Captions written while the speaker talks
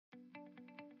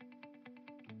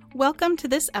Welcome to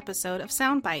this episode of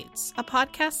Sound Bites, a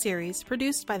podcast series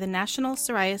produced by the National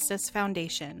Psoriasis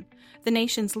Foundation, the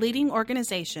nation's leading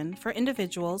organization for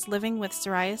individuals living with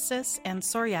psoriasis and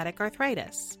psoriatic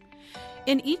arthritis.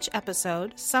 In each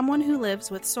episode, someone who lives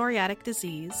with psoriatic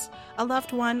disease, a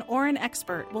loved one, or an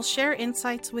expert will share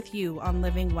insights with you on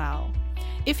living well.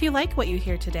 If you like what you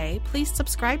hear today, please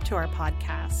subscribe to our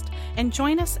podcast and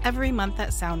join us every month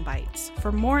at Sound Bites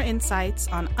for more insights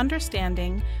on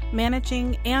understanding,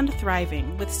 managing, and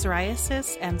thriving with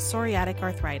psoriasis and psoriatic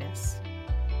arthritis.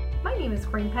 My name is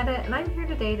Corinne Pettit, and I'm here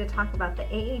today to talk about the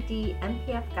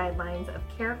AAD-NPF guidelines of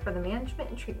care for the management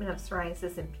and treatment of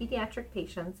psoriasis in pediatric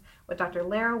patients with Dr.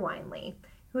 Lara Weinle,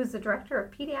 who is the Director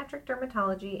of Pediatric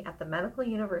Dermatology at the Medical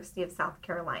University of South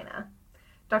Carolina.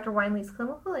 Dr. Weinle's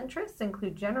clinical interests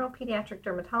include general pediatric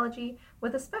dermatology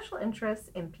with a special interest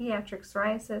in pediatric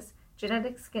psoriasis,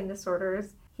 genetic skin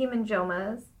disorders,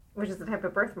 hemangiomas, which is a type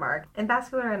of birthmark, and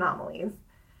vascular anomalies.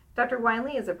 Dr.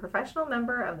 Weinle is a professional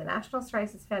member of the National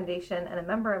Psoriasis Foundation and a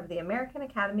member of the American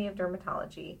Academy of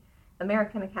Dermatology,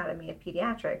 American Academy of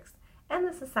Pediatrics, and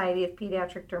the Society of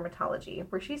Pediatric Dermatology,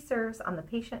 where she serves on the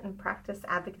Patient and Practice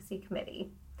Advocacy Committee.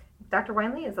 Dr.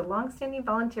 Weinle is a long-standing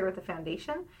volunteer with the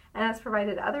Foundation and has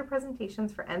provided other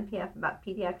presentations for NPF about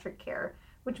pediatric care,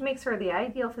 which makes her the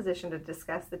ideal physician to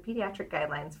discuss the pediatric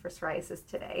guidelines for psoriasis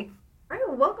today. All right,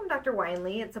 well, welcome, Dr.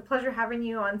 Weinle. It's a pleasure having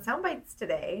you on Soundbites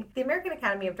today. The American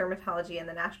Academy of Dermatology and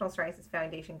the National Psoriasis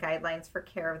Foundation guidelines for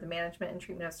care of the management and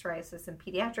treatment of psoriasis in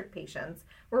pediatric patients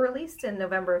were released in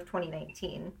November of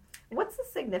 2019. What's the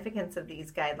significance of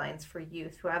these guidelines for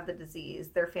youth who have the disease,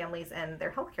 their families, and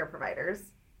their healthcare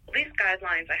providers? These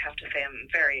guidelines, I have to say, I'm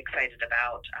very excited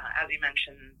about. As you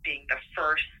mentioned, being the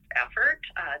first effort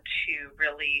to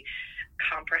really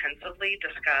comprehensively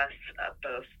discuss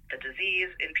both the disease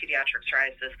in pediatric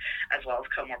psoriasis as well as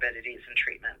comorbidities and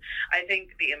treatment. I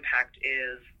think the impact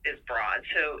is broad.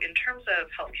 So in terms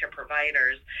of healthcare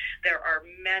providers, there are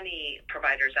many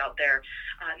providers out there,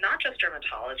 not just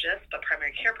dermatologists, but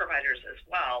primary care providers as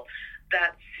well,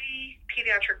 that see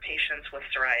pediatric patients with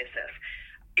psoriasis,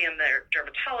 and their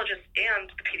dermatologists and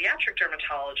the pediatric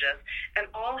dermatologists, and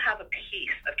all have a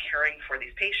piece of caring for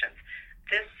these patients.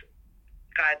 This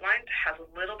guideline has a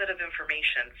little bit of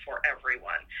information for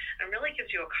everyone and really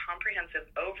gives you a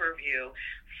comprehensive overview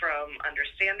from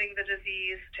understanding the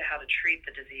disease to how to treat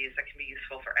the disease that can be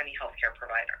useful for any healthcare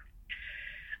provider.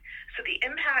 So the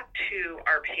impact to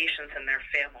our patients and their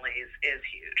families is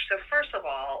huge. So first of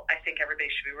all, I think everybody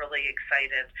should be really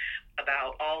excited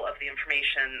about all of the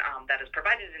information that is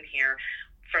provided in here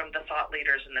from the thought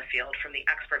leaders in the field, from the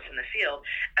experts in the field,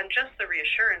 and just the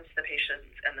reassurance to the patients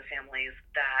and the families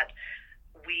that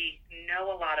we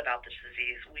know a lot about this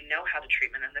disease, we know how to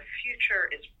treat it, and the future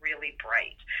is really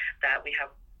bright, that we have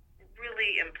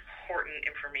really important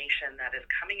information that is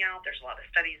coming out. There's a lot of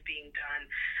studies being done,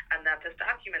 and that this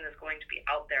document is going to be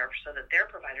out there so that their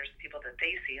providers, the people that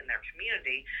they see in their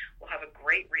community, will have a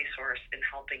great resource in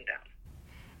helping them.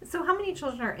 So how many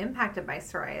children are impacted by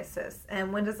psoriasis, and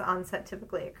when does onset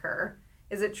typically occur?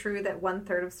 Is it true that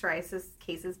 1/3 of psoriasis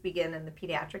cases begin in the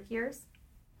pediatric years?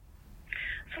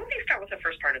 So let me start with the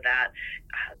first part of that.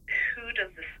 Who does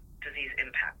this disease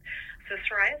impact? So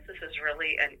psoriasis is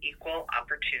really an equal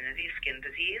opportunity skin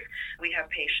disease. We have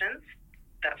patients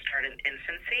that start in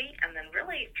infancy and then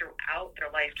really throughout their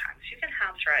lifetimes. You can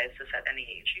have psoriasis at any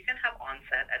age. You can have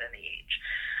onset at any age.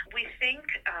 We think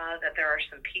that there are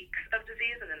some peaks of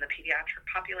disease, and in the pediatric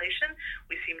population,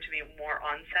 we seem to be more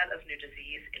onset of new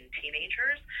disease in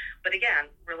teenagers, but again,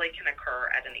 really can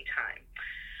occur at any time.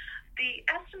 The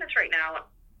estimates right now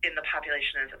in the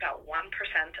population is about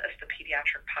 1% of the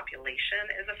pediatric population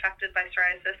is affected by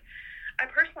psoriasis. I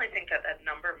personally think that that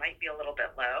number might be a little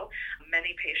bit low.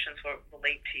 Many patients will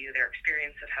relate to you their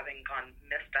experience of having gone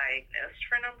misdiagnosed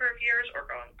for a number of years or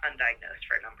going undiagnosed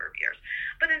for a number of years.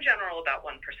 But in general, about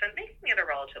 1%, making it a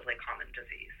relatively common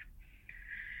disease.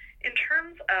 In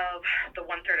terms of the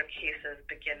 1/3 of cases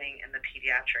beginning in the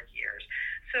pediatric years,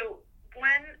 so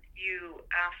when you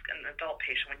ask an adult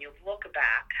patient, when you look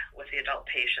back with the adult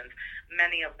patients,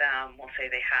 many of them will say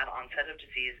they had onset of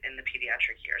disease in the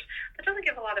pediatric years. That doesn't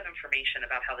give a lot of information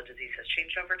about how the disease has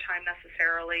changed over time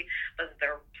necessarily, but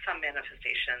there are some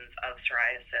manifestations of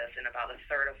psoriasis in about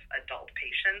 1/3 of adult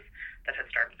patients that had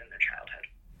started in their childhood.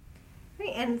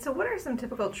 Right, and so what are some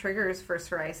typical triggers for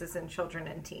psoriasis in children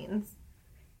and teens?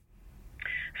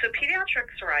 So pediatric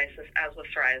psoriasis, as with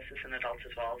psoriasis in adults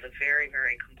as well, is a very,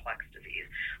 very complex disease.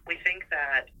 We think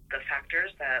that the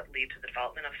factors that lead to the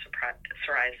development of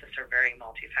psoriasis are very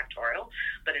multifactorial,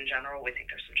 but in general, we think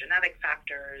there's some genetic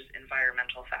factors,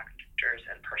 environmental factors,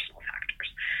 and personal factors.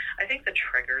 I think the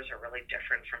triggers are really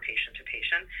different from patient to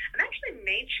patient and actually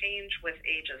may change with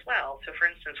age as well. So, for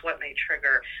instance, what may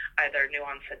trigger either new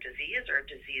onset disease or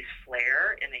disease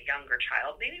flare in a younger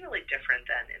child may be really different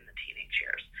than in the teenage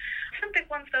years. Some big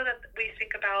ones, though, that we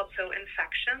think about, so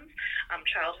infections.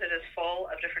 Childhood is full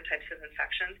of different types of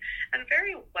infections, and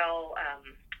very well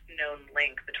known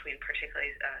link between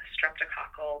particularly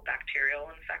streptococcal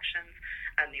bacterial infections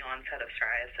and the onset of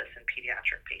psoriasis in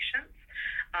pediatric patients.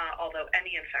 Although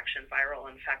any infection, viral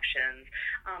infections,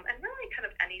 and really kind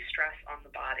of any stress on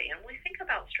the body. And when we think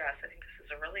about stress, I think this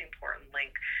is a really important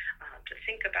link to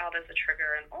think about as a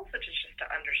trigger, and also just to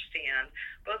understand,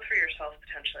 both for yourself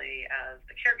potentially as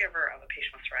the caregiver of a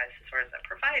patient with psoriasis or as a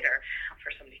provider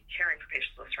for somebody caring for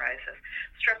patients with psoriasis.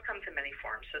 Stress comes in many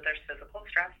forms. So there's physical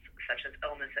stress, such as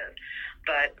illnesses,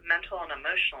 but mental and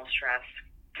emotional stress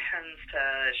tends to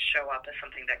show up as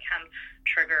something that can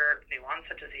trigger new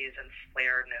onset disease and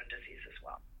flare known disease as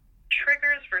well.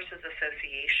 Triggers versus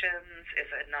associations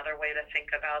is another way to think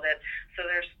about it. So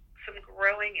there's some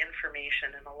growing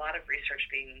information and a lot of research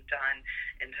being done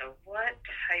into what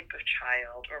type of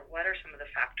child or what are some of the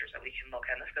factors that we can look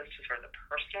at. And this goes to sort of the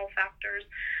personal factors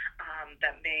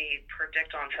that may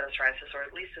predict onset of psoriasis, or at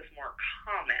least is more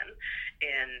common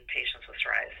in patients with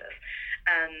psoriasis.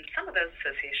 And some of those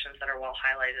associations that are well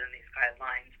highlighted in these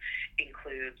guidelines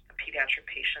include pediatric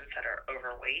patients that are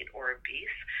overweight or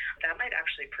obese. That might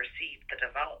actually precede the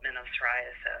development of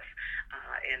psoriasis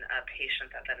in a patient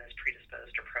that then is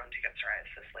predisposed or prone to get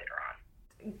psoriasis later on.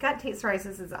 Gut tape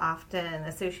psoriasis is often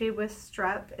associated with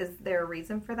strep. Is there a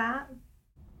reason for that?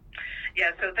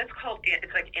 Yeah, so that's called,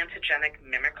 it's like antigenic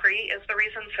mimicry is the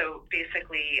reason. So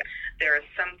basically, there is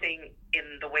something in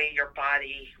the way your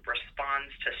body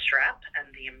responds to strep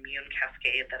and the immune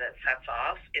cascade that it sets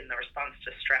off in the response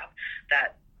to strep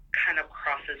that kind of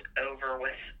crosses over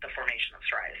with the formation of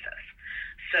psoriasis.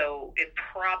 So it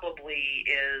probably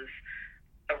is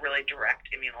a really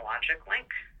direct immunologic link.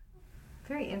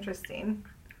 Very interesting.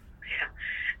 Yeah,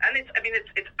 and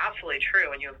it's absolutely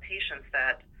true. And you have patients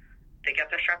that they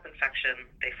get their strep infection,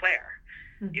 they flare.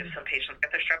 Mm-hmm. You have some patients get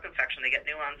their strep infection, they get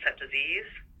new onset disease,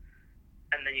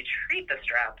 and then you treat the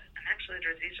strep, and actually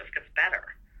the disease just gets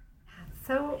better.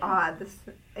 So odd. This,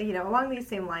 along these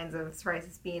same lines of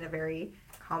psoriasis being a very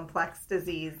complex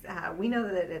disease, we know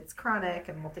that it's chronic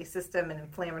and multi-system and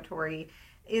inflammatory.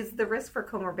 Is the risk for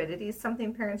comorbidities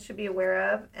something parents should be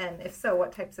aware of? And if so,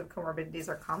 what types of comorbidities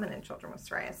are common in children with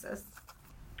psoriasis?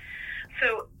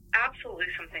 So absolutely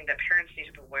something that parents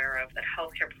need to be aware of, that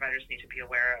healthcare providers need to be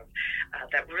aware of,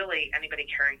 that really anybody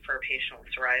caring for a patient with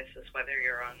psoriasis, whether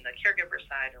you're on the caregiver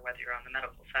side or whether you're on the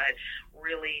medical side,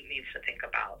 really needs to think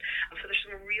about. So there's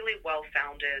some really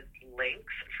well-founded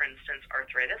links, for instance,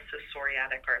 arthritis, so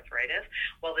psoriatic arthritis.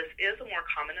 While this is a more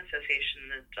common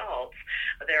association in adults,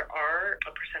 there are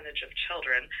a percentage of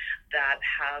children that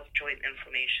have joint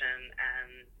inflammation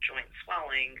and joint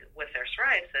swelling with their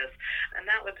psoriasis, and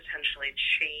that would potentially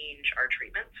change our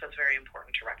treatment, so it's very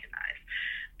important to recognize.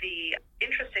 The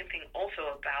interesting thing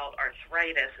also about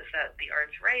arthritis is that the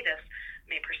arthritis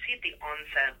may precede the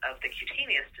onset of the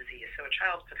cutaneous disease. So a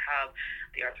child could have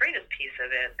the arthritis piece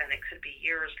of it, and it could be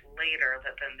years later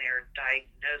that then they're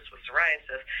diagnosed with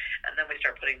psoriasis, and then we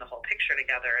start putting the whole picture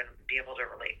together and be able to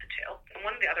relate the two. And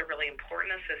one of the other really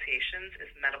important associations is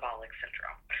metabolic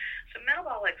syndrome. So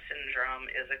metabolic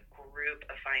syndrome is a group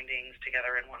of findings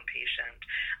together in one patient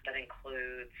that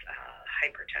includes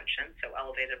hypertension, so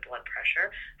elevated blood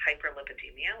pressure,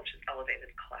 hyperlipidemia, which is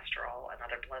elevated cholesterol and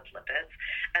other blood lipids,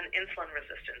 and insulin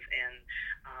resistance in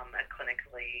a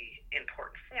clinically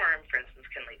important form, for instance,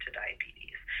 can lead to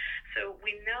diabetes. So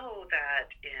we know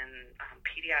that in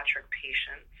pediatric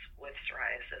patients with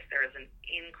psoriasis, there is an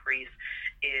increase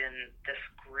in this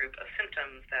group of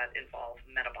symptoms that involve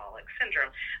metabolic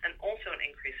syndrome, and also an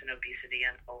increase in obesity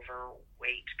and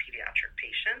overweight pediatric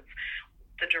patients.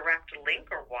 The direct link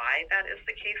or why that is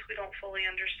the case, we don't fully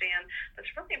understand. That's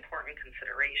really important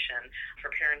consideration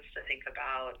for parents to think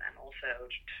about, and also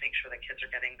to make sure that kids are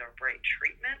getting the right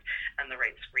treatment and the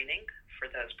right screening for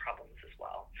those problems as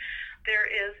well. There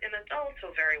is in adults a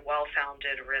very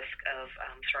well-founded risk of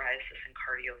psoriasis and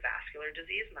cardiovascular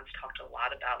disease, and that's talked a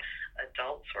lot about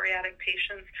adult psoriatic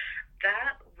patients.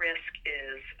 That risk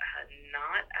is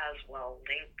not as well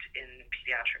linked in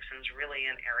pediatrics, and is really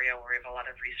an area where we have a lot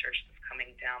of research that's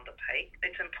coming down the pike.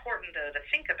 It's important, though, to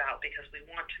think about, because we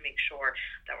want to make sure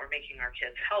that we're making our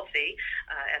kids healthy,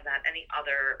 and that any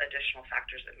other additional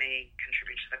factors that may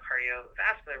contribute to the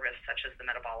cardiovascular risk, such as the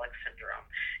metabolic syndrome,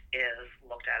 is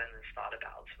looked at and is thought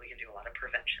about. So we can do a lot of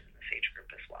prevention in this age group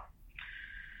as well.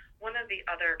 One of the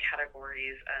other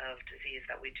categories of disease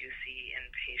that we do see in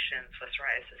patients with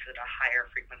psoriasis at a higher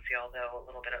frequency, although a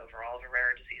little bit overall of a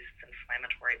rare disease, is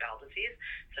inflammatory bowel disease,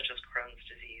 such as Crohn's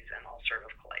disease and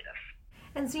ulcerative colitis.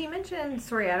 And so you mentioned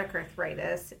psoriatic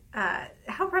arthritis.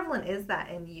 How prevalent is that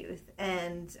in youth?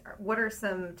 And what are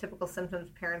some typical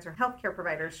symptoms parents or healthcare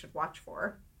providers should watch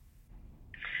for?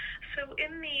 So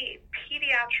in the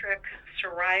pediatric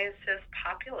psoriasis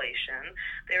population,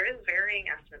 there is varying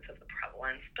estimates of the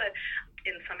prevalence, but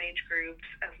in some age groups,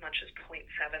 as much as 0.7%,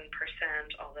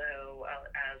 although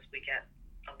as we get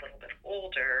a little bit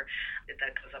older,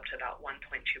 that goes up to about 1.2%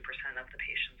 of the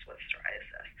patients with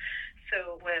psoriasis.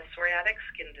 So with psoriatic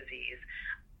skin disease,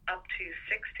 up to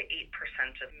 6 to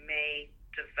 8% of may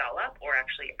develop, or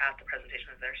actually at the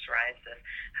presentation of their psoriasis,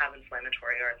 have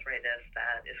inflammatory arthritis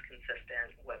that is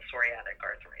consistent with psoriatic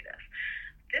arthritis.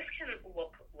 This can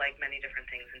look like many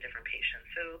different things in different patients.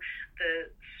 So the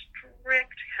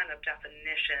strict kind of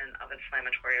definition of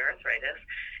inflammatory arthritis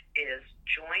is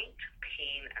joint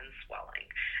pain and swelling.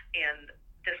 And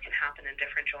this can happen in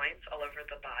different joints all over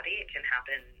the body. It can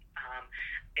happen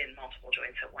in multiple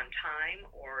joints at one time,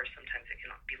 or sometimes it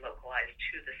can be localized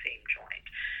to the same joint.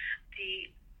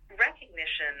 The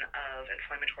recognition of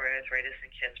inflammatory arthritis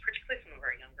in kids, particularly some of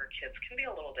our younger kids, can be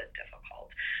a little bit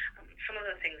difficult. Some of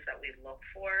the things that we look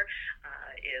for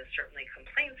is certainly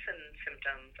complaints and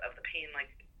symptoms of the pain,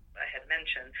 like I had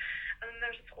mentioned. And then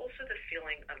there's also the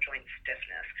feeling of joint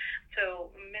stiffness.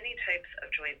 So many types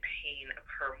of joint pain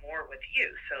occur more with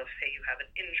youth. So say you have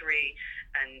an injury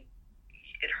and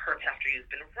it hurts after you've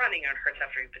been running, or it hurts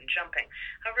after you've been jumping.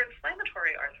 However,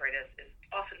 inflammatory arthritis is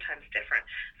oftentimes different.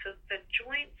 So the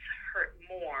joints hurt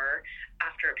more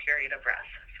after a period of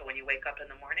rest. So when you wake up in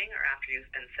the morning or after you've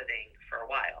been sitting for a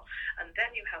while. And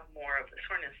then you have more of the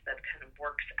soreness that kind of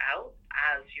works out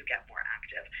as you get more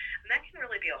active. And that can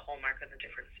really be a hallmark of the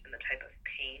difference in the type of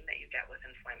pain that you get with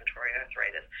inflammatory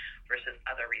arthritis versus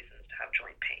other reasons to have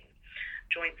joint pain.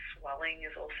 Joint swelling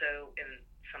is also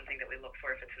something that we look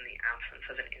for if it's in the absence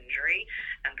of an injury,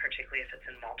 and particularly if it's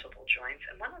in multiple joints.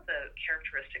 And one of the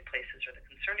characteristic places or the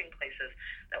concerning places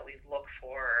that we look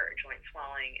for joint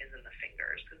swelling is in the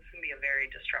fingers, because this can be a very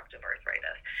destructive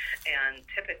arthritis. And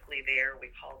typically there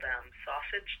we call them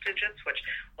sausage digits, which,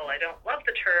 well, I don't love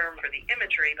the term for the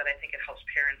imagery, but I think it helps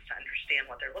parents to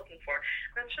understand what they're looking for.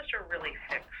 And it's just a really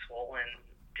thick, swollen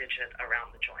digit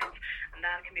around the joints. And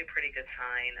that can be a pretty good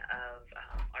sign of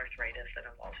arthritis that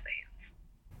involves the hands.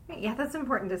 Yeah, that's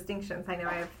important distinctions. I know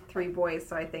I have 3 boys,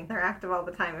 so I think they're active all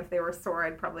the time. If they were sore,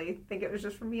 I'd probably think it was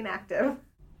just from being active.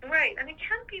 Right, and it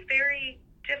can be very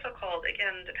difficult,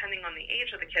 again, depending on the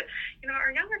age of the kid. You know, our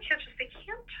younger kids, they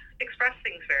can't express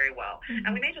things very well. Mm-hmm.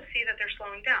 And we may just see that they're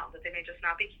slowing down, that they may just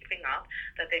not be keeping up,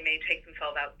 that they may take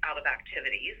themselves out of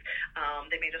activities.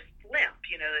 They may just limp.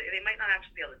 You know, they might not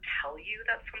actually be able to tell you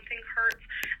that something hurts.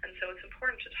 And so it's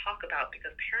important to talk about,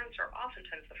 because parents are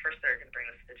oftentimes the first that are going to bring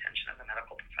this to the attention of a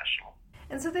medical professional.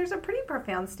 And so there's a pretty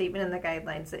profound statement in the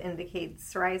guidelines that indicates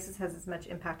psoriasis has as much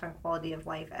impact on quality of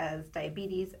life as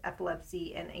diabetes,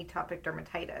 epilepsy, and atopic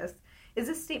dermatitis. Is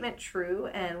this statement true,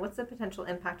 and what's the potential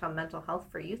impact on mental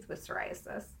health for youth with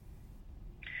psoriasis?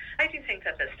 I do think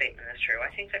that this statement is true.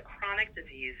 I think that chronic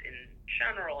disease in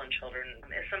general in children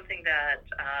is something that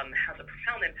has a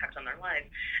profound impact on their life.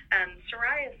 And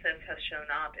psoriasis has shown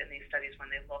up in these studies when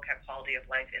they look at quality of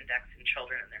life index in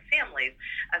children and their families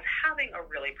as having a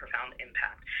really profound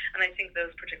impact. And I think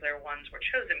those particular ones were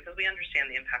chosen because we understand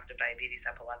the impact of diabetes,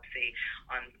 epilepsy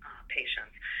on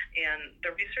patients. And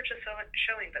the research is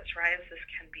showing that psoriasis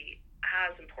can be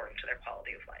as important to their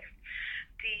quality of life.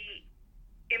 The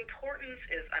importance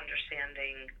is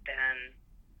understanding then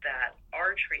that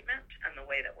our treatment and the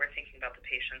way that we're thinking about the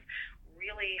patients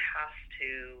really has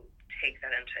to take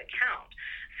that into account.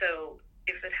 So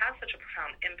if it has such a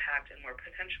profound impact and we're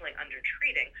potentially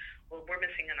undertreating, well, we're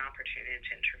missing an opportunity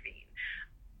to intervene.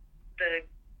 The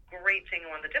great thing,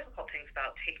 and one of the difficult things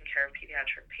about taking care of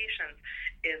pediatric patients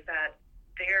is that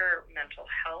their mental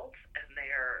health and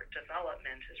their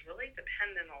development is really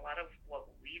dependent on a lot of what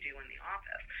we do in the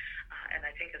office. And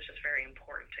I think it's just very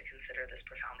important to consider this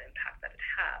profound impact that it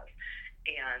has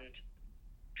and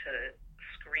to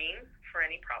screen for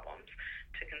any problems,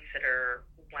 to consider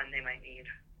when they might need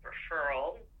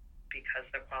referral because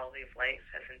their quality of life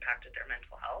has impacted their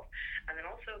mental health. And then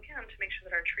also, again, to make sure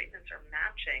that our treatments are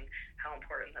matching how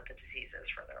important that the disease is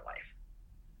for their life.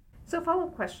 So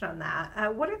follow-up question on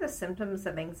that. What are the symptoms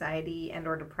of anxiety and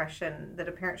or depression that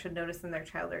a parent should notice in their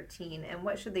child or teen, and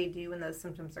what should they do when those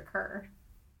symptoms occur?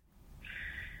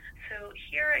 So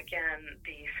here again,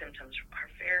 the symptoms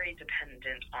are very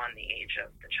dependent on the age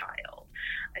of the child.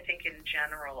 I think in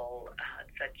general,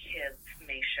 the kids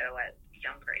may show at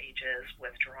younger ages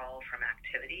withdrawal from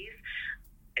activities.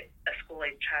 A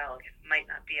school-age child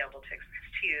might not be able to express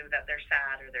to you that they're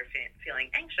sad or they're feeling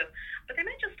anxious, but they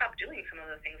might just stop doing some of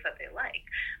the things that they like.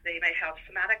 They may have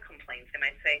somatic complaints. They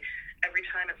might say, every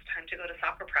time it's time to go to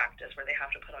soccer practice where they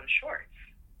have to put on shorts,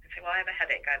 they say, well, I have a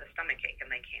headache, I have a stomach ache,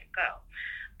 and they can't go.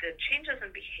 The changes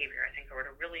in behavior, I think, are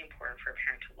really important for a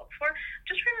parent to look for.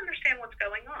 Just try to understand what's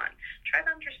going on. Try to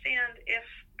understand if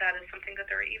that is something that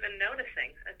they're even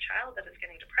noticing. A child that is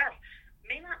getting depressed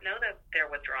may not know that they're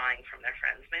withdrawing from their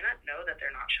friends, may not know that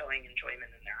they're not showing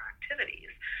enjoyment in their activities.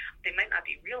 They might not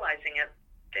be realizing it.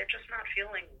 They're just not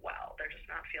feeling well. They're just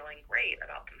not feeling great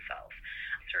about themselves.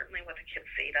 Certainly what the kids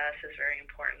say to us is very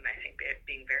important. I think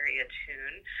being very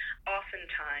attuned.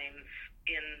 Oftentimes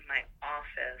in my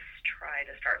office, try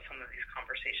to start some of these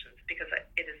conversations because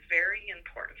it is very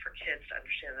important for kids to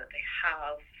understand that they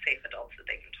have safe adults that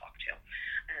they can talk to.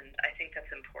 And I think that's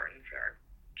important for our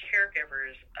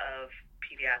caregivers of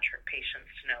pediatric patients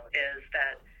to know is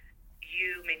that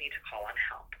you may need to call on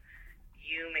help.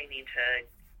 You may need to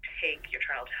take your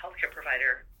child's healthcare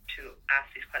provider to ask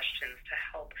these questions to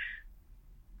help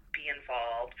be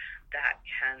involved. That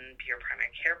can be your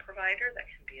primary care provider. That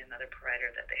can be another provider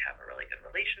that they have a really good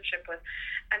relationship with.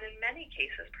 And in many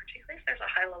cases, particularly if there's a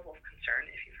high level of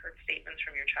concern, if you've heard statements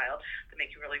from your child that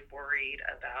make you really worried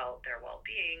about their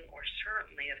well-being, or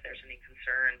certainly if there's any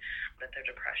concern that their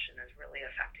depression is really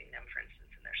affecting them, for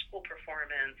instance, in their school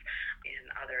performance, in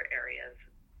other areas,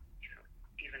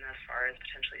 even as far as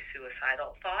potentially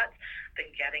suicidal thoughts,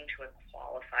 then getting to a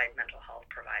qualified mental health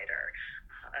provider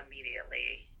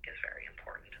immediately is very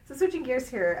important. So switching gears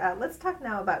here, let's talk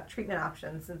now about treatment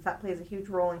options, since that plays a huge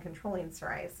role in controlling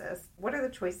psoriasis. What are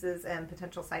the choices and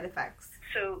potential side effects?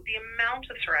 So the amount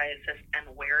of psoriasis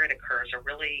and where it occurs are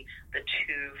really the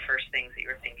two first things that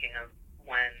you're thinking of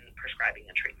when prescribing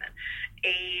a treatment.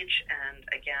 Age and,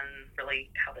 again,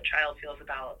 really how the child feels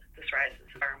about the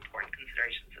psoriasis are important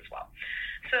considerations as well.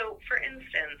 So, for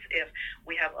instance, if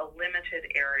we have a limited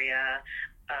area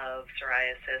of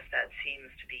psoriasis that seems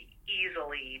to be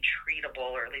easily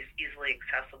treatable or at least easily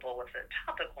accessible with a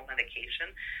topical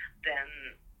medication,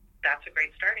 then that's a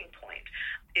great starting point.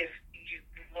 If you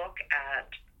look at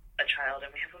a child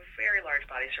and we have a very large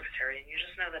body surface area and you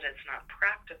just know that it's not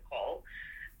practical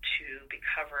to be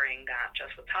covering that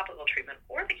just with topical treatment,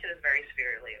 or the kid is very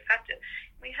severely affected.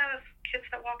 We have kids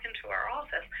that walk into our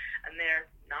office and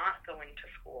they're not going to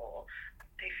school.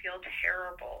 They feel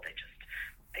terrible.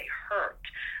 They hurt.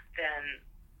 Then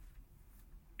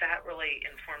that really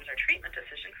informs our treatment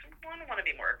decision because we want to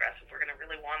be more aggressive. We're going to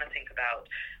really want to think about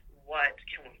what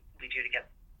can we do to get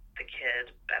the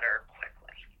kid better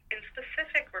quickly. In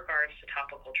specific regards to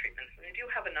topical treatments, we do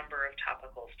have a number of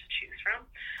topicals to choose from.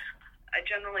 I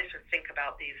generally sort of think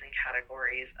about these in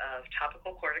categories of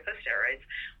topical corticosteroids,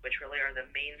 which really are the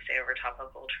mainstay over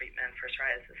topical treatment for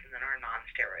psoriasis, and then our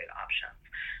non-steroid options.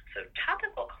 So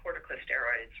topical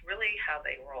corticosteroids really have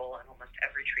a role in almost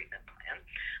every treatment plan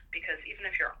because even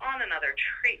if you're on another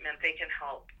treatment, they can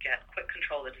help get quick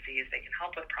control of the disease. They can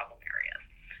help with problem areas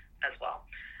as well.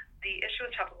 The issue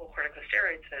with topical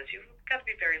corticosteroids is you've got to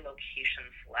be very location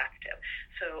selective.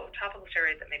 So topical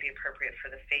steroids that may be appropriate for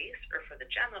the face or for the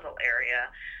genital area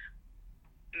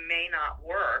may not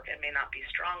work and may not be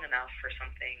strong enough for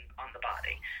something on the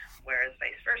body, whereas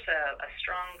vice versa, a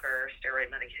stronger steroid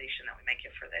medication that we may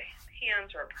give for the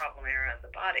hands or a problem area of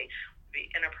the body would be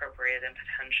inappropriate and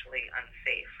potentially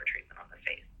unsafe for treatment on the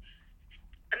face.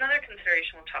 Another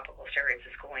consideration with topical steroids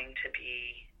is going to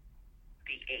be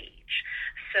the age.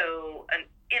 So an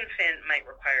infant might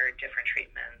require different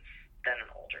treatments than an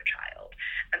older child.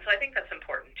 And so I think that's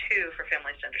important too for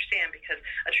families to understand because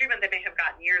a treatment they may have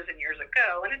gotten years and years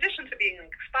ago, in addition to being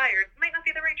expired, might not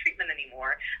be the right treatment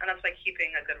anymore. And that's why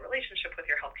keeping a good relationship with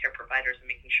your healthcare providers and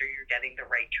making sure you're getting the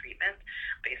right treatment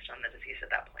based on the disease at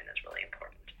that point is really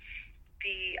important.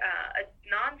 The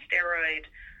non-steroid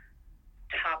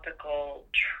topical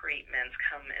treatments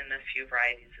come in a few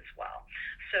varieties as well.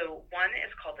 So one is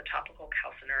called the topical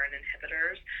calcineurin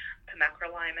inhibitors.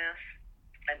 Pimecrolimus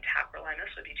and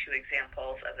tacrolimus would be two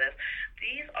examples of this.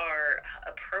 These are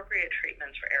appropriate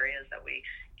treatments for areas that we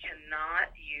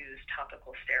cannot use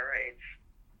topical steroids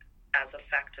as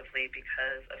effectively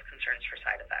because of concerns for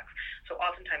side effects. So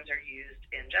oftentimes they're used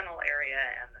in genital area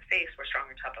and the face where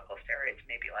stronger topical steroids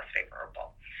may be less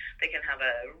favorable. They can have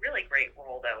a really great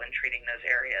role, though, in treating those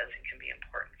areas and can be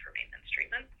important for maintenance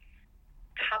treatment.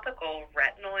 Topical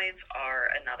retinoids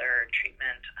are another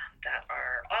treatment that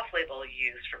are off-label still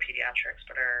used for pediatrics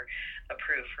but are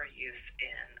approved for use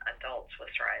in adults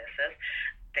with psoriasis.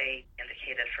 They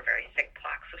indicated for very thick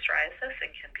plaques of psoriasis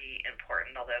and can be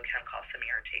important, although can cause some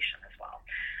irritation as well.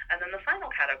 And then the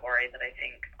final category that I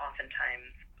think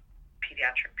oftentimes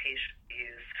pediatric patients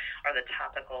use are the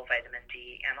topical vitamin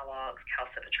D analogs,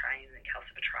 calcipotriene and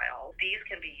calcipotriol. These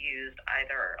can be used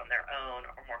either on their own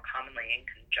or more commonly in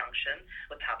conjunction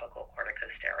with topical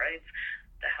corticosteroids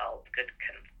to help good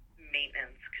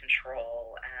maintenance,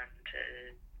 control, and to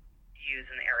use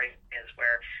in areas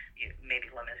where you may be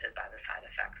limited by the side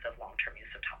effects of long-term use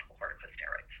of topical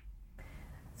corticosteroids.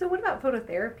 So what about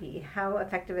phototherapy? How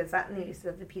effective is that in the use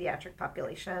of the pediatric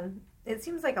population? It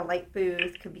seems like a light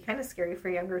booth could be kind of scary for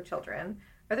younger children.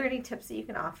 Are there any tips that you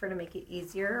can offer to make it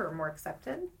easier or more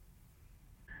accepted?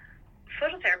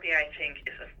 Phototherapy, I think,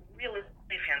 is a really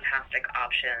fantastic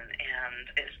option and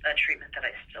is a treatment that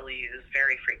I still use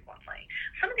very frequently.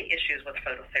 Some of the issues with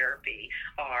phototherapy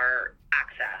are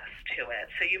access to it.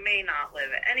 So you may not live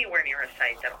anywhere near a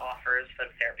site that offers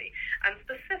phototherapy. And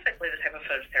specifically the type of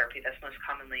phototherapy that's most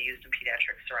commonly used in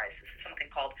pediatric psoriasis is something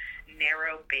called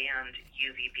narrow band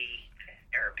UVB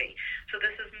therapy. So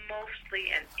this is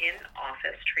mostly an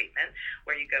in-office treatment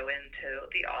where you go into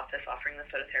the office offering the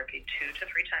phototherapy 2 to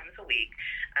 3 times a week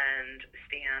and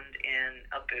stand in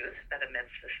a booth that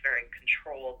emits this very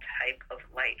controlled type of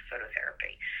light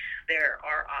phototherapy. There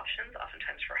are options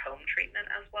oftentimes for home treatment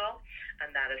as well,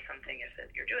 and that is something if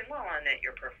you're doing well on it,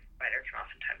 your provider can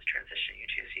oftentimes transition you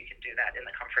to, so you can do that in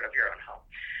the comfort of your own home.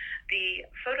 The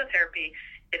phototherapy,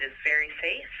 it is very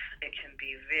safe, it can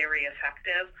be very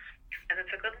effective, and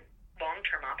it's a good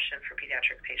long-term option for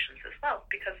pediatric patients as well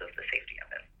because of the safety of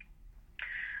it.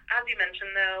 As you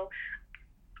mentioned, though,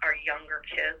 our younger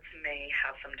kids may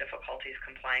have some difficulties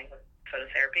complying with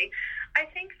phototherapy. I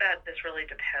think that this really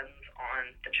depends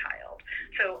on the child.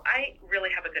 So I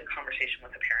really have a good conversation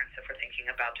with the parents if we're thinking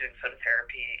about doing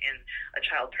phototherapy in a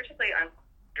child, particularly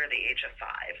under the age of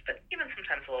 5, but even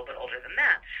sometimes a little bit older than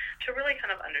that, to really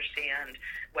kind of understand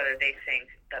whether they think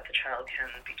that the child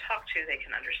can be talked to, they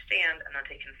can understand, and that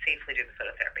they can safely do the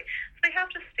phototherapy. So they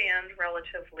have to stand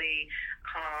relatively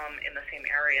calm in the same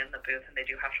area in the booth, and they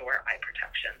do have to wear eye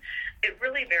protection. It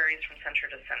really varies from center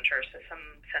to center. So some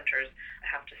centers, I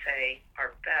have to say,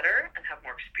 are better and have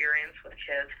more experience with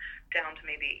kids down to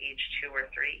maybe age 2 or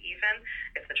 3 even,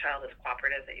 if the child is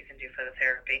cooperative, that you can do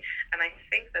phototherapy. And I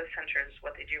think those centers,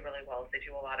 what they do really well is they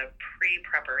do a lot of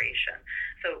pre-preparation.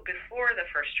 So before the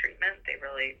first treatment, they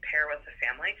really pair with the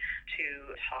family to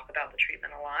talk about the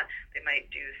treatment a lot. They might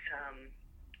do some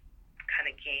kind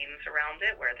of games around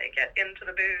it where they get into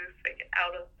the booth, they get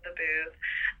out of the booth,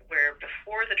 where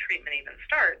before the treatment even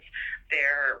starts,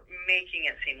 they're making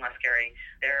it seem less scary.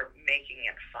 They're making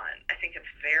it fun. I think it's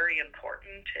very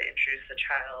important to introduce the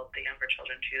child, the younger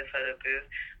children, to the photo booth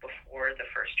before the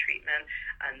first treatment.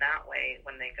 And that way,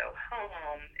 when they go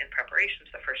home in preparation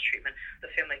to the first treatment,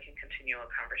 the family can continue a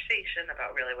conversation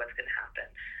about really what's going to happen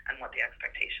and what the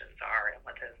expectations are and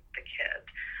what the kid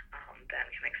then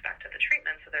can expect of the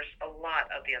treatment. So there's a lot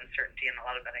of the uncertainty and a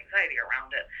lot of that anxiety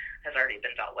around it has already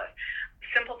been dealt with.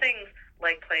 Simple things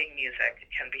like playing music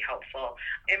can be helpful.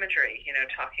 Imagery,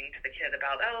 talking to the kid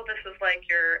about, oh, this is like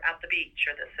you're at the beach,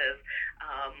 or this is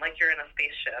like you're in a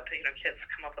spaceship. Kids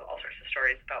come up with all sorts of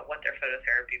stories about what their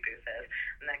phototherapy booth is,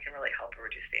 and that can really help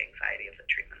reduce the anxiety of the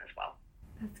treatment as well.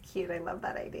 That's cute. I love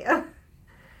that idea.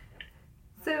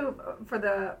 So for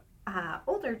the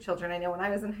older children, I know when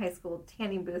I was in high school,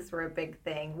 tanning booths were a big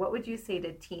thing. What would you say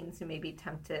to teens who may be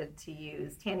tempted to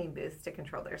use tanning booths to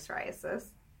control their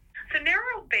psoriasis? So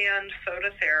narrow band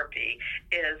phototherapy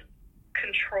is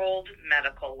controlled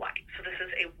medical light. So this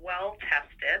is a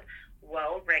well-tested,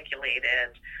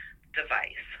 well-regulated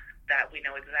device that we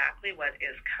know exactly what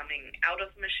is coming out of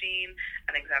the machine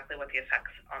and exactly what the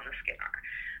effects on the skin are.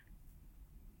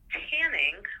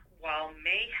 Tanning, while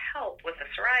may help with the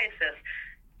psoriasis,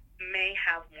 may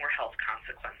have more health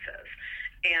consequences.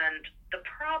 And the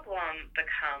problem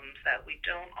becomes that we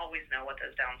don't always know what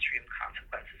those downstream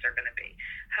consequences are going to be.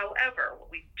 However,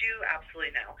 what we do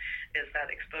absolutely know is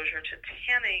that exposure to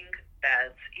tanning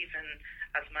beds, even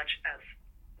as much as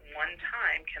one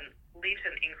time, can lead to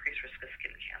an increased risk of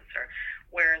skin cancer.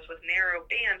 Whereas with narrow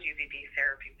band UVB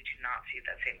therapy, we do not see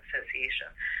that same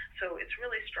association. So it's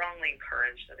really strongly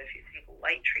encouraged that if you think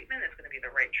light treatment is going to be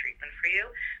the right treatment for you,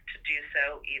 to do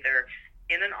so either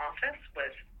in an office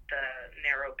with the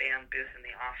narrow band booth in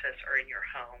the office or in your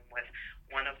home with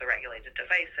one of the regulated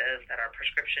devices that are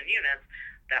prescription units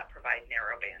that provide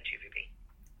narrow band UVB.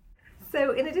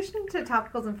 So in addition to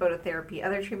topicals and phototherapy,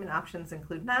 other treatment options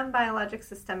include non-biologic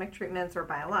systemic treatments or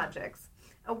biologics.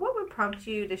 What would prompt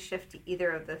you to shift to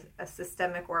either of a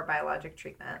systemic or a biologic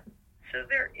treatment? So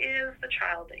there is the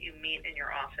child that you meet in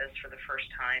your office for the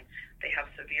first time. They have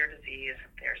severe disease.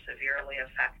 They're severely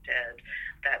affected.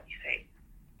 That you say,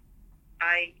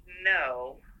 I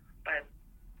know by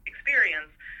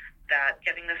experience that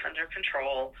getting this under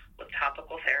control with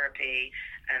topical therapy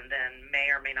and then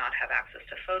may or may not have access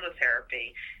to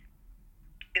phototherapy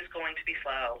is going to be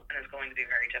slow and is going to be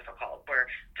very difficult, where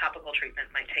topical treatment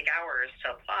might take hours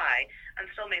to apply and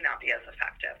still may not be as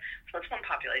effective. So that's one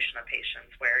population of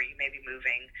patients where you may be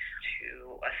moving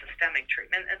to a systemic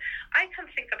treatment. And I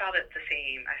can think about it the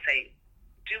same. I say,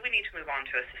 do we need to move on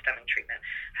to a systemic treatment?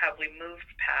 Have we moved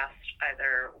past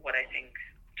either what I think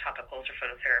topicals or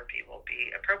phototherapy will be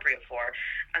appropriate for?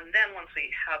 And then once we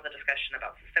have the discussion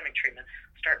about systemic treatment,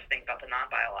 start to think about the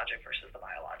non-biologic versus the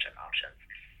biologic options.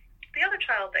 The other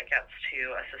child that gets to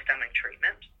a systemic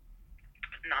treatment,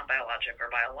 non-biologic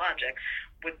or biologic,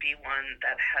 would be one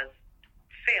that has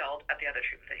failed at the other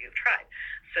treatment that you've tried.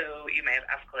 So you may have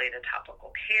escalated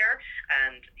topical care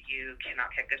and you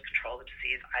cannot get good control of the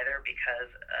disease either because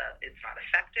it's not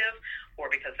effective or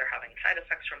because they're having side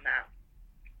effects from that,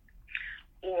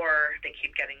 or they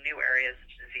keep getting new areas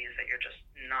of disease that you're just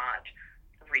not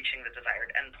reaching the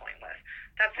desired endpoint with.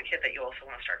 That's the kid that you also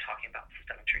want to start talking about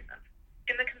systemic treatment.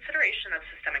 In the consideration of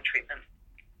systemic treatment,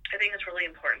 I think it's really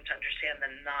important to understand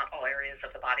that not all areas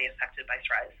of the body affected by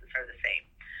psoriasis are the same.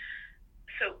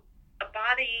 So a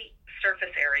body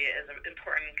surface area is an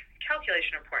important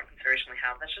calculation, important consideration we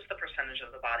have. That's just the percentage of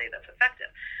the body that's affected.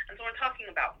 And so when we're talking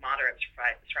about moderate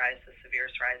psoriasis, severe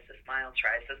psoriasis, mild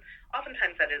psoriasis,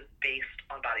 oftentimes that is based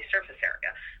on body surface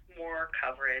area. More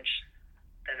coverage,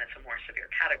 then it's a more severe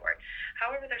category.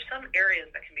 However, there's some areas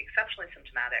that can be exceptionally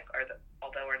symptomatic,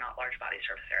 although are not large body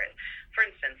surface areas. For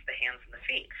instance, the hands and the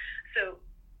feet. So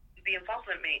the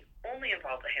involvement may only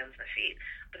involve the hands and the feet,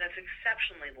 but that's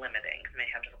exceptionally limiting. You may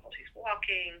have difficulties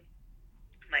walking,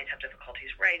 might have difficulties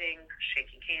writing,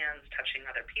 shaking hands, touching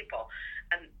other people.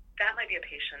 And that might be a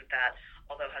patient that,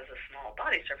 although has a small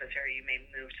body surface area, you may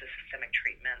move to systemic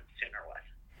treatment sooner with.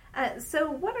 So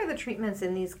what are the treatments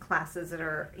in these classes that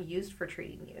are used for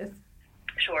treating youth?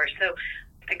 Sure. So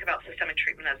think about systemic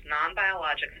treatment as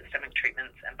non-biologic systemic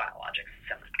treatments and biologic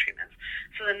systemic treatments.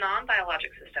 So the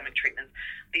non-biologic systemic treatments,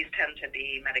 these tend to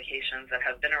be medications that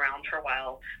have been around for a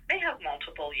while, may have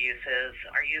multiple uses,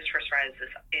 are used for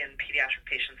psoriasis in pediatric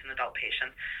patients and adult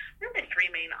patients. Really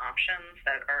three main options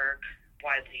that are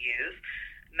widely used: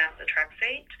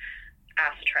 methotrexate,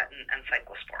 acitretin, and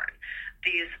cyclosporin.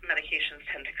 These medications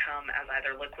tend to come as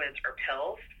either liquids or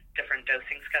pills, different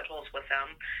dosing schedules with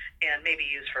them, and may be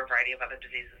used for a variety of other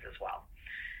diseases as well.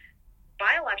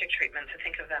 Biologic treatments, I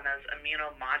think of them as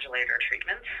immunomodulator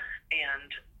treatments, and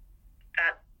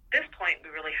at this point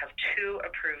we really have two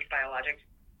approved biologic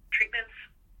treatments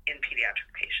in pediatric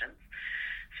patients.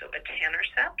 So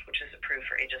etanercept, which is approved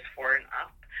for ages 4 and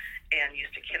up, and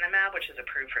ustekinumab, which is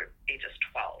approved for ages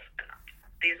 12 and up.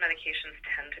 These medications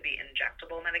tend to be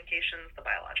injectable medications, the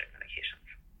biologic medications.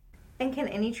 And can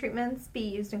any treatments be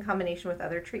used in combination with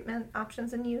other treatment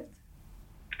options in youth?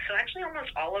 So actually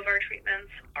almost all of our treatments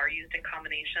are used in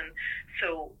combination.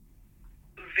 So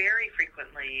very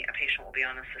frequently a patient will be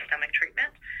on a systemic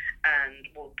treatment and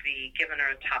will be given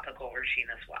a topical routine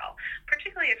as well.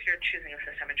 Particularly if you're choosing a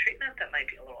systemic treatment that might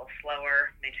be a little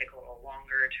slower, may take a little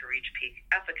longer to reach peak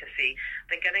efficacy,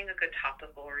 then getting a good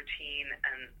topical routine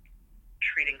and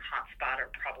treating hotspot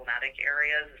or problematic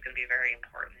areas is going to be very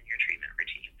important in your treatment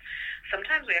routine.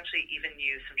 Sometimes we actually even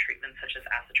use some treatments such as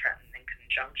acitretin in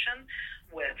conjunction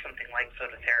with something like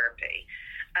phototherapy.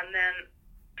 And then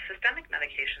systemic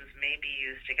medications may be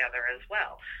used together as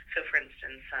well. So for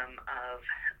instance, some of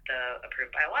the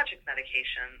approved biologic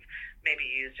medications may be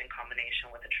used in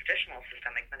combination with a traditional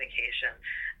systemic medication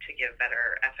to give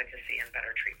better efficacy and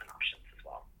better treatment options as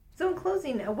well. So in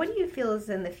closing, what do you feel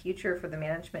is in the future for the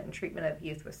management and treatment of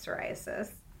youth with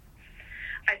psoriasis?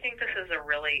 I think this is a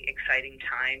really exciting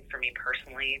time for me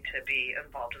personally to be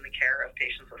involved in the care of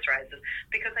patients with psoriasis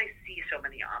because I see so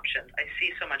many options. I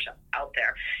see so much out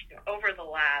there. Over the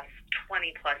last 20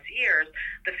 plus years,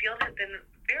 the field has been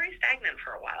very stagnant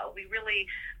for a while. We really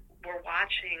were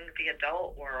watching the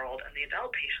adult world and the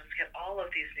adult patients get all of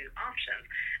these new options,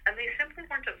 and they simply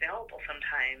weren't available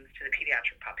sometimes to the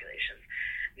pediatric populations.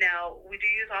 Now, we do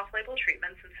use off-label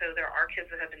treatments, and so there are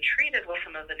kids that have been treated with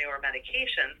some of the newer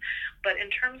medications, but in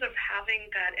terms of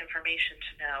having that information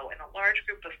to know in a large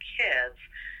group of kids,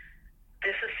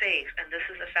 this is safe and this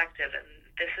is effective and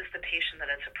this is the patient that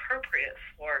it's appropriate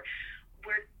for,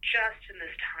 we're just in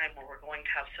this time where we're going to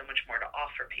have so much more to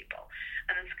offer people.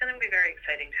 And it's going to be very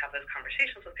exciting to have those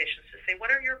conversations with patients to say,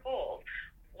 what are your goals?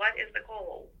 What is the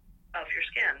goal of your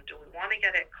skin? Do we want to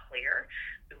get it clear?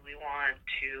 Do we want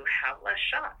to have less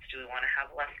shots? Do we want to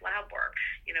have less lab work?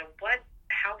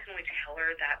 How can we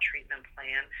tailor that treatment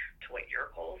plan to what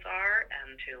your goals are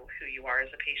and to who you are as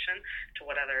a patient, to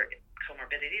what other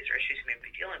comorbidities or issues you may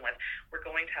be dealing with? We're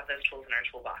going to have those tools in our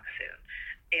toolbox soon.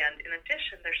 And in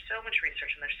addition, there's so much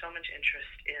research and there's so much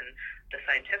interest in the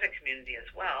scientific community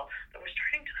as well that we're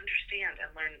starting to understand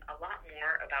and learn a lot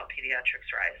more about pediatric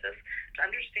psoriasis, to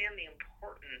understand the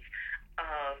importance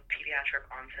of pediatric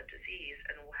onset disease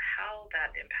and how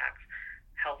that impacts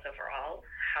health overall,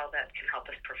 how that can help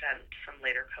us prevent some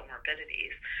later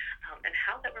comorbidities, and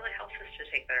how that really helps us to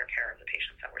take better care of the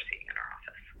patients that we're seeing in our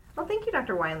office. Well, thank you,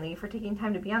 Dr. Wineley, for taking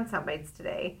time to be on Soundbites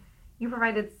today. You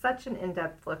provided such an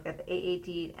in-depth look at the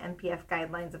AAD MPF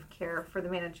guidelines of care for the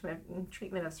management and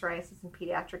treatment of psoriasis in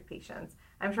pediatric patients.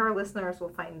 I'm sure our listeners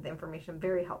will find the information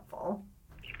very helpful.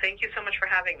 Thank you so much for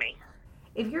having me.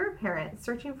 If you're a parent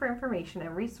searching for information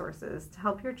and resources to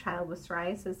help your child with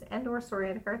psoriasis and/or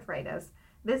psoriatic arthritis,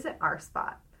 visit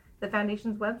RSpot, the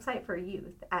Foundation's website for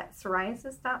youth, at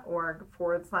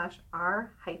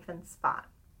psoriasis.org/r-spot.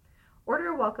 Order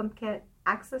a welcome kit,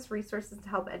 access resources to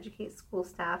help educate school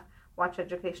staff, watch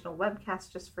educational webcasts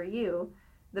just for you,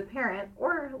 the parent,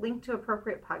 or link to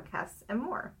appropriate podcasts and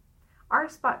more.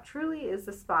 RSpot truly is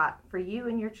the spot for you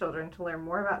and your children to learn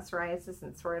more about psoriasis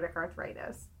and psoriatic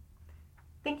arthritis.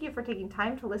 Thank you for taking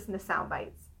time to listen to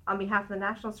Soundbites. On behalf of the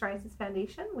National Psoriasis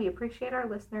Foundation, we appreciate our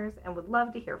listeners and would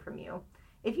love to hear from you.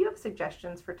 If you have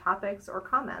suggestions for topics or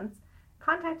comments,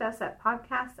 contact us at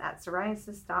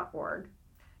podcast@psoriasis.org.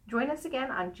 Join us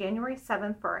again on January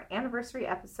 7th for our anniversary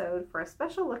episode for a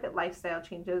special look at lifestyle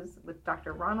changes with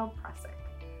Dr. Ronald Presic.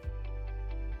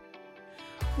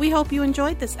 We hope you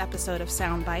enjoyed this episode of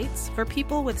Soundbites for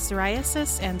people with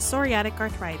psoriasis and psoriatic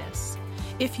arthritis.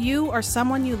 If you or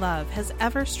someone you love has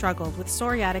ever struggled with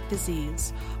psoriatic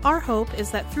disease, our hope is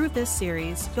that through this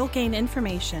series, you'll gain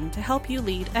information to help you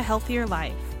lead a healthier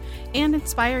life and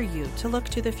inspire you to look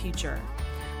to the future.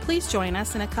 Please join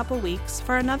us in a couple weeks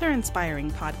for another inspiring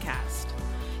podcast.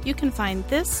 You can find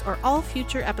this or all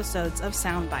future episodes of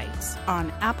Soundbites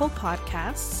on Apple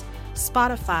Podcasts,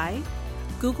 Spotify,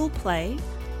 Google Play,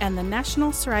 and the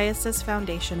National Psoriasis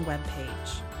Foundation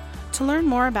webpage. To learn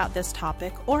more about this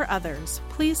topic or others,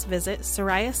 please visit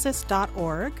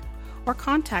psoriasis.org or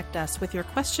contact us with your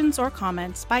questions or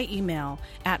comments by email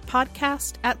at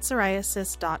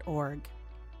podcast@psoriasis.org.